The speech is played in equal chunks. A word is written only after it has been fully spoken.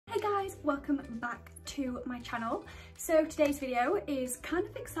guys, welcome back to my channel. So today's video is kind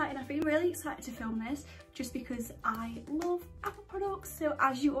of exciting. I've been really excited to film this just because I love Apple products. So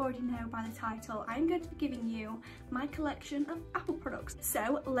as you already know by the title, I'm going to be giving you my collection of Apple products.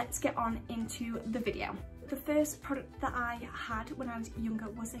 So let's get on into the video. The first product that I had when I was younger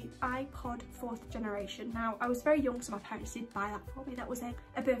was an iPod 4th generation. Now I was very young, so my parents did buy that for me. That was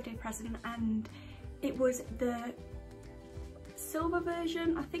a birthday present, and it was the silver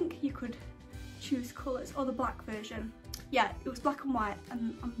version. I think you could choose colours, or the black version. Yeah, it was black and white,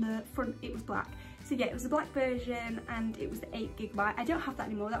 and on the front it was black. So yeah, it was the black version and it was the 8GB. I don't have that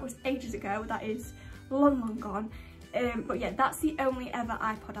anymore, that was ages ago, that is long gone. But yeah, that's the only ever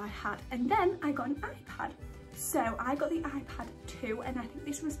iPod I had. And then I got an iPad. So I got the iPad 2, and I think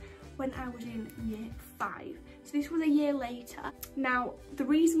this was when I was in year 5. So this was a year later. Now, the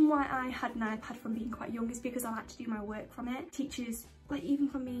reason why I had an iPad from being quite young is because I like to do my work from it. Teachers, like even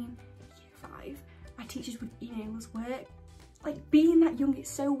from being year 5, my teachers would email us work. Like being that young, it's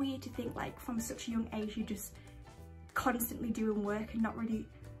so weird to think like from such a young age you're just constantly doing work and not really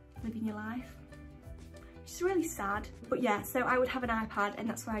living your life. It's really sad. But yeah, so I would have an iPad and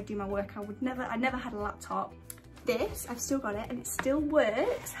that's where I do my work. I never had a laptop. This, I've still got it and it still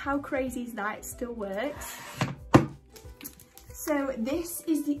works. How crazy is that? It still works. So this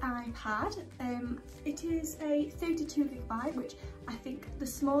is the iPad. It is a 32GB, which I think the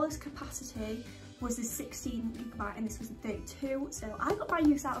smallest capacity was a 16GB and this was a 32. So I got my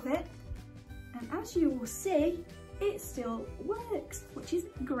use out of it. And as you will see, it still works, which is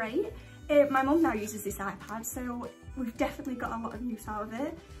great. My mum now uses this iPad, so we've definitely got a lot of use out of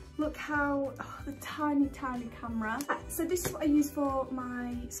it. Look how, the tiny camera. So this is what I use for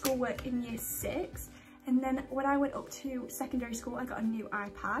my schoolwork in year 6. And then when I went up to secondary school, I got a new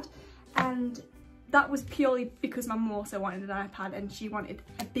iPad. And that was purely because my mum also wanted an iPad and she wanted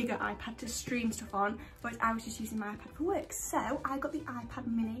a bigger iPad to stream stuff on, whereas I was just using my iPad for work. So I got the iPad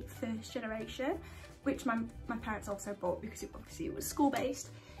mini 1st generation, which my parents also bought because obviously it was school-based.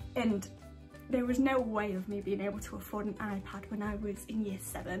 And there was no way of me being able to afford an iPad when I was in year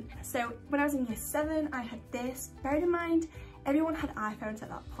 7. So when I was in year 7, I had this. Bearing in mind, everyone had iPhones at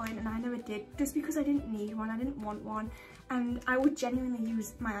that point and I never did, just because I didn't need one, I didn't want one. And I would genuinely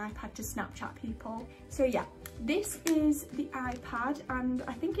use my iPad to Snapchat people. So yeah, this is the iPad and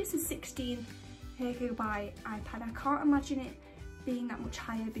I think it's a 16GB iPad. I can't imagine it being that much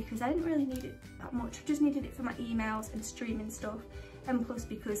higher because I didn't really need it that much. I just needed it for my emails and streaming stuff. And plus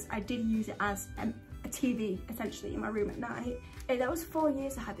because I did use it as a TV essentially in my room at night. That was 4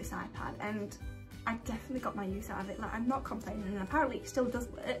 years I had this iPad and I definitely got my use out of it. Like, I'm not complaining, and apparently it still does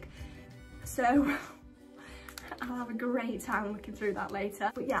work. So I'll have a great time looking through that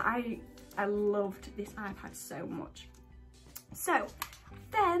later. But yeah, I loved this iPad so much. So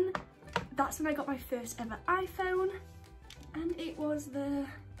then that's when I got my first ever iPhone, and it was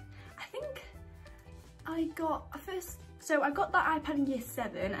I think I got a first. So I got that iPad in year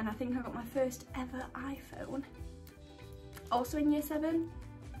 7, and I think I got my first ever iPhone also in year 7,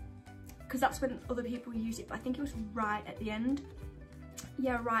 because that's when other people use it, but I think it was right at the end.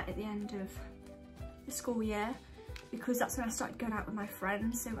 Yeah, right at the end of the school year, because that's when I started going out with my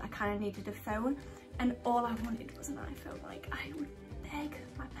friends, so I kind of needed a phone, and all I wanted was an iPhone. Like, I would beg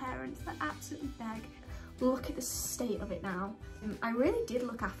my parents, I absolutely beg. Look at the state of it now. I really did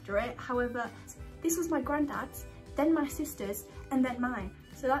look after it. However, this was my granddad's, then my sister's, and then mine.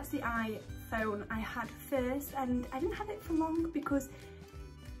 So that's the iPhone I had first, and I didn't have it for long because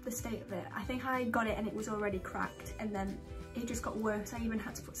the state of it. I think I got it and it was already cracked, and then it just got worse. I even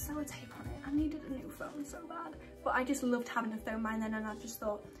had to put sellotape on it. I needed a new phone so bad. But I just loved having a phone by then, and I just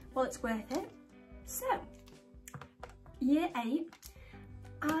thought, well, it's worth it. So, year 8,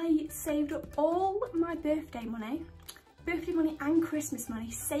 I saved up all my birthday money and Christmas money,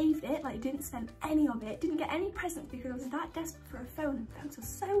 saved it, like didn't spend any of it, didn't get any presents because I was that desperate for a phone, and phones are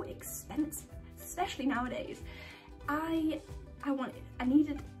so expensive, especially nowadays. I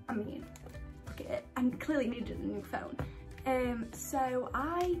mean, look at it, I clearly needed a new phone. So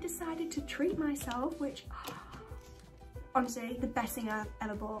I decided to treat myself, which, honestly, the best thing I've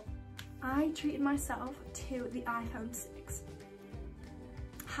ever bought. I treated myself to the iPhone 6.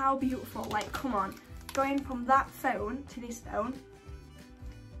 How beautiful, like, come on. Going from that phone to this phone,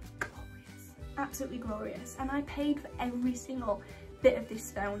 glorious, absolutely glorious. And I paid for every single bit of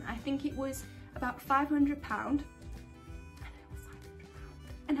this phone. I think it was about £500.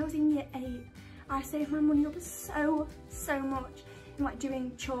 And I was in year 8. I saved my money up so much in like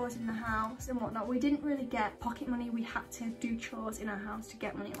doing chores in the house and whatnot. We didn't really get pocket money. We had to do chores in our house to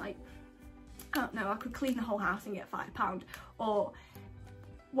get money. Like, I don't know, I could clean the whole house and get £5, or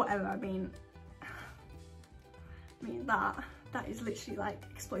whatever. I mean that is literally like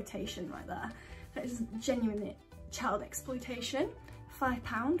exploitation right there. That is genuinely child exploitation.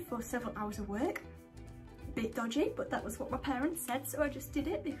 £5 for several hours of work. Bit dodgy, but that was what my parents said, so I just did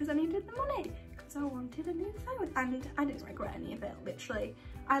it because I needed the money, because I wanted a new phone, and I didn't regret any of it, literally.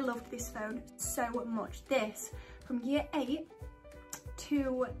 I loved this phone so much. This, from year 8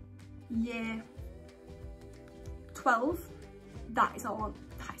 to year 12, that is all I have on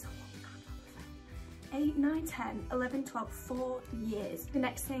the phone. 8, 9, 10, 11, 12, 4 years. The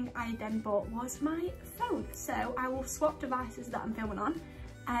next thing I then bought was my phone. So I will swap devices that I'm filming on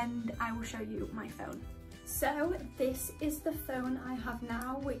and I will show you my phone. So this is the phone I have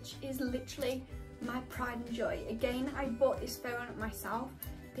now, which is literally my pride and joy. Again, I bought this phone myself.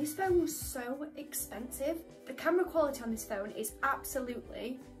 This phone was so expensive. The camera quality on this phone is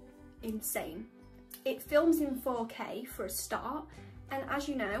absolutely insane. It films in 4K for a start, and as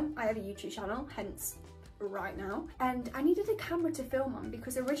you know, I have a YouTube channel, hence right now, and I needed a camera to film on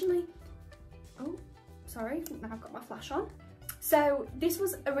because originally, oh, sorry, now I've got my flash on. So this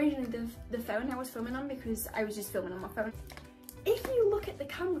was originally the phone I was filming on because I was just filming on my phone. If you look at the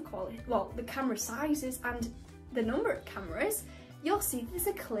camera quality, well, the camera sizes and the number of cameras, you'll see there's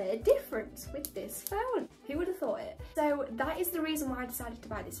a clear difference with this phone. Who would have thought it? So that is the reason why I decided to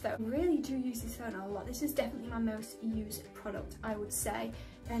buy this phone. I really do use this phone a lot. This is definitely my most used product, I would say,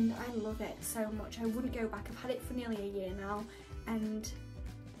 and I love it so much. I wouldn't go back. I've had it for nearly a year now, and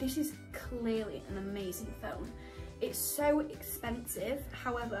this is clearly an amazing phone. It's so expensive,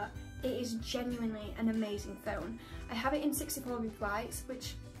 however, it is genuinely an amazing phone. I have it in 64GB,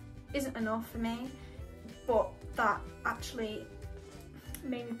 which isn't enough for me, but that actually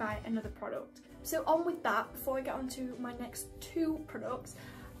made me buy another product. So on with that, before I get on to my next 2 products,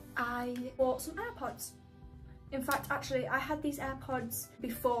 I bought some AirPods. In fact, actually, I had these AirPods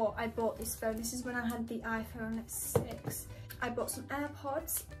before I bought this phone. This is when I had the iPhone 6. I bought some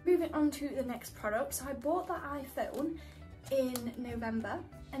AirPods. Moving on to the next product. So I bought that iPhone in November,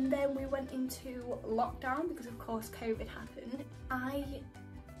 and then we went into lockdown because of course COVID happened. I,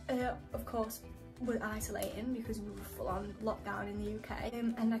 of course, was isolating because we were full on lockdown in the UK,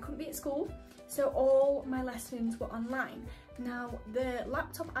 and I couldn't be at school, so all my lessons were online. Now the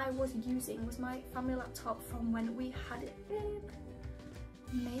laptop I was using was my family laptop from when we had it in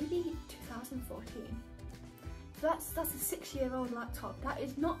maybe 2014. So that's a 6-year-old laptop. That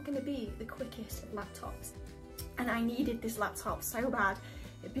is not going to be the quickest of laptops, and I needed this laptop so bad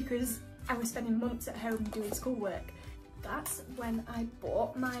because I was spending months at home doing schoolwork. That's when I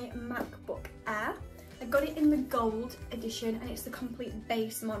bought my MacBook Air. I got it in the gold edition and it's the complete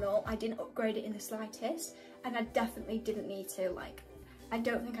base model. I didn't upgrade it in the slightest, and I definitely didn't need to. Like, I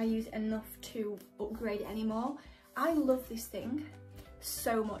don't think I use it enough to upgrade it anymore. I love this thing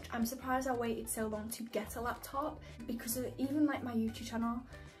so much. I'm surprised I waited so long to get a laptop, because of even like my YouTube channel,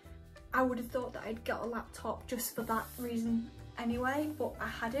 I would have thought that I'd get a laptop just for that reason anyway, but I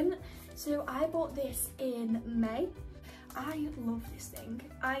hadn't. So I bought this in May. I love this thing.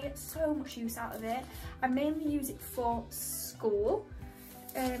 I get so much use out of it. I mainly use it for school.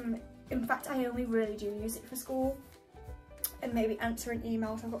 In fact, I only really do use it for school and maybe answering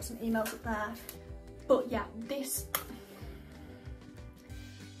emails. I've got some emails up there. But yeah, this,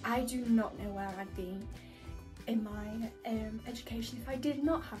 I do not know where I'd be in my education if I did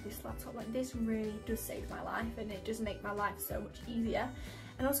not have this laptop. Like, this really does save my life, and it does make my life so much easier.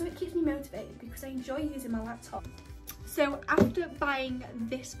 And also it keeps me motivated because I enjoy using my laptop. So after buying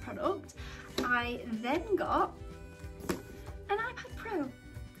this product, I then got an iPad Pro,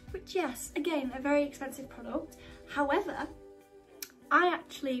 which, yes, again, a very expensive product. However, I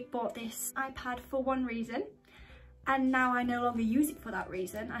actually bought this iPad for one reason, and now I no longer use it for that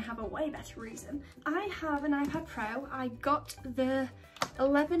reason. I have a way better reason. I have an iPad Pro. I got the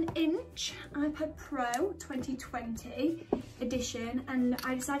 11-inch iPad Pro 2020 edition, and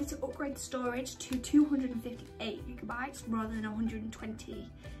I decided to upgrade the storage to 258GB rather than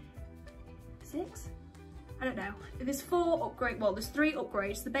 126. I don't know. There's 4 upgrades, well, there's 3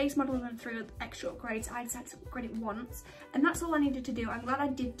 upgrades, the base model and then 3 extra upgrades. I decided to upgrade it once, and that's all I needed to do. I'm glad I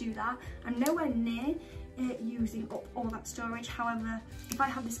did do that. I'm nowhere near using up all that storage. However, if I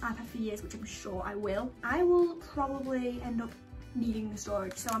have this iPad for years, which I'm sure I will probably end up needing the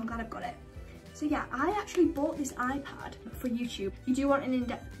storage, so I'm glad I've got it. So yeah, I actually bought this iPad for YouTube. If you do want an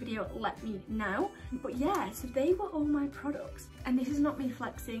in-depth video, let me know. But yeah, so they were all my products, and this is not me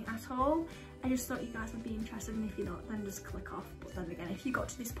flexing at all. I just thought you guys would be interested, and if you're not, then just click off. But then again, if you got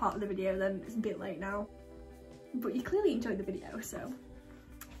to this part of the video, then it's a bit late now. But you clearly enjoyed the video, so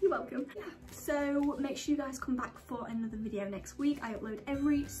You're welcome. Yeah, so make sure you guys come back for another video next week. I upload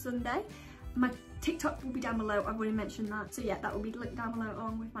every Sunday. My TikTok will be down below, I've already mentioned that. So yeah, that will be linked down below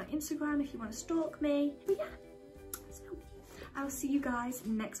along with my Instagram if you want to stalk me. But yeah, so I'll see you guys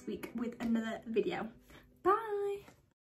next week with another video. Bye!